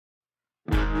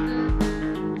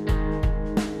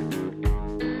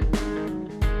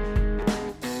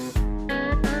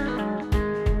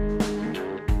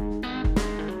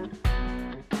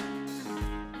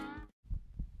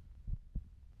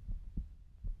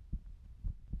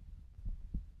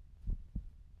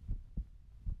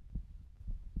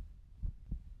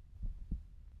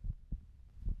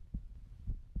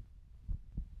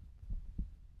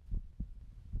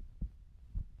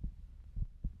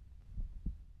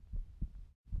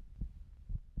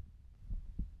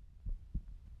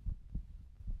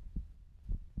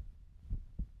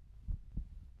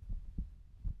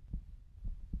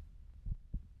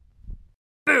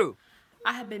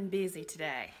I have been busy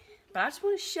today, but I just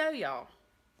want to show y'all.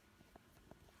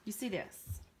 You see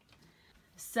this?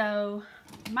 So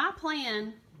my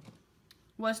plan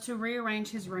was to rearrange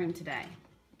his room today.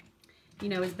 You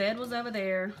know, his bed was over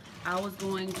there. I was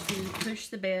going to push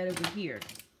the bed over here.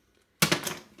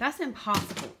 That's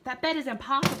impossible. That bed is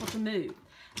impossible to move.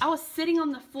 I was sitting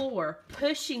on the floor,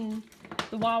 pushing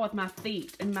the wall with my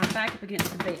feet and my back up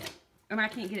against the bed. And I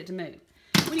can't get it to move.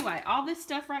 Anyway, all this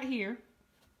stuff right here,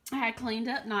 I had cleaned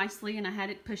up nicely and I had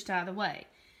it pushed out of the way.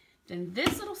 Then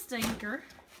this little stinker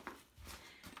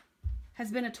has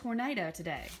been a tornado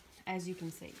today, as you can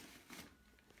see.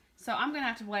 So I'm going to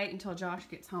have to wait until Josh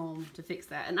gets home to fix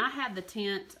that. And I had the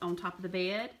tent on top of the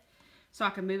bed so I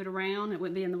could move it around. It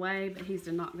wouldn't be in the way, but he's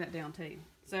to knock that down too.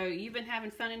 So you've been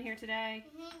having fun in here today?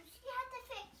 She had to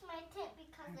fix my tent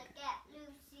because it got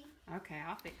Lucy. Okay,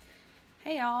 I'll fix it.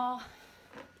 Hey y'all.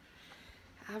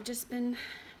 I've just been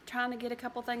trying to get a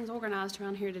couple things organized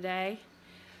around here today.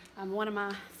 One of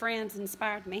my friends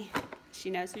inspired me. She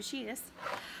knows who she is.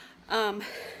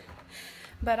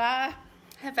 But I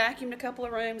have vacuumed a couple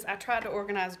of rooms. I tried to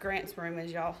organize Grant's room,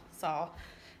 as y'all saw,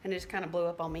 and it just kind of blew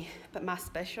up on me. But my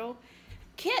special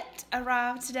kit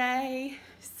arrived today,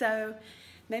 so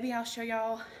maybe I'll show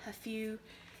y'all a few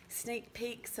sneak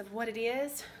peeks of what it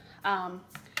is.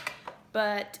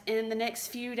 But in the next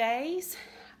few days,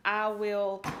 I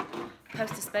will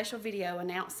post a special video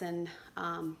announcing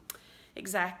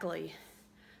exactly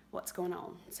what's going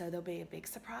on. So there'll be a big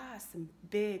surprise, some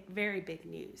big, very big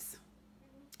news.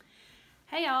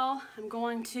 Hey y'all, I'm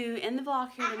going to end the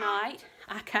vlog here tonight.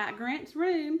 I got Grant's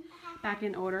room back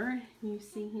in order. You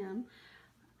see him.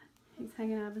 He's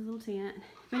hanging out of his little tent.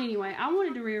 But anyway, I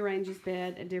wanted to rearrange his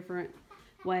bed a different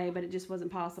way, but it just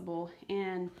wasn't possible.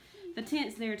 And the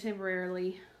tent's there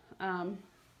temporarily.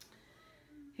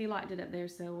 He liked it up there,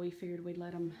 so we figured we'd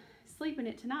let him sleep in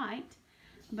it tonight.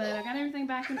 But I got everything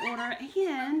back in order,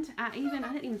 and I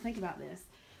didn't even think about this,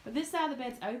 but this side of the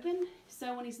bed's open,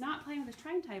 so when he's not playing with his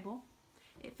train table,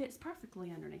 it fits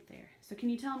perfectly underneath there. So can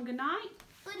you tell him good night?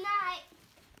 Good night.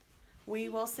 We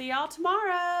will see y'all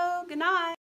tomorrow. Good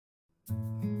night.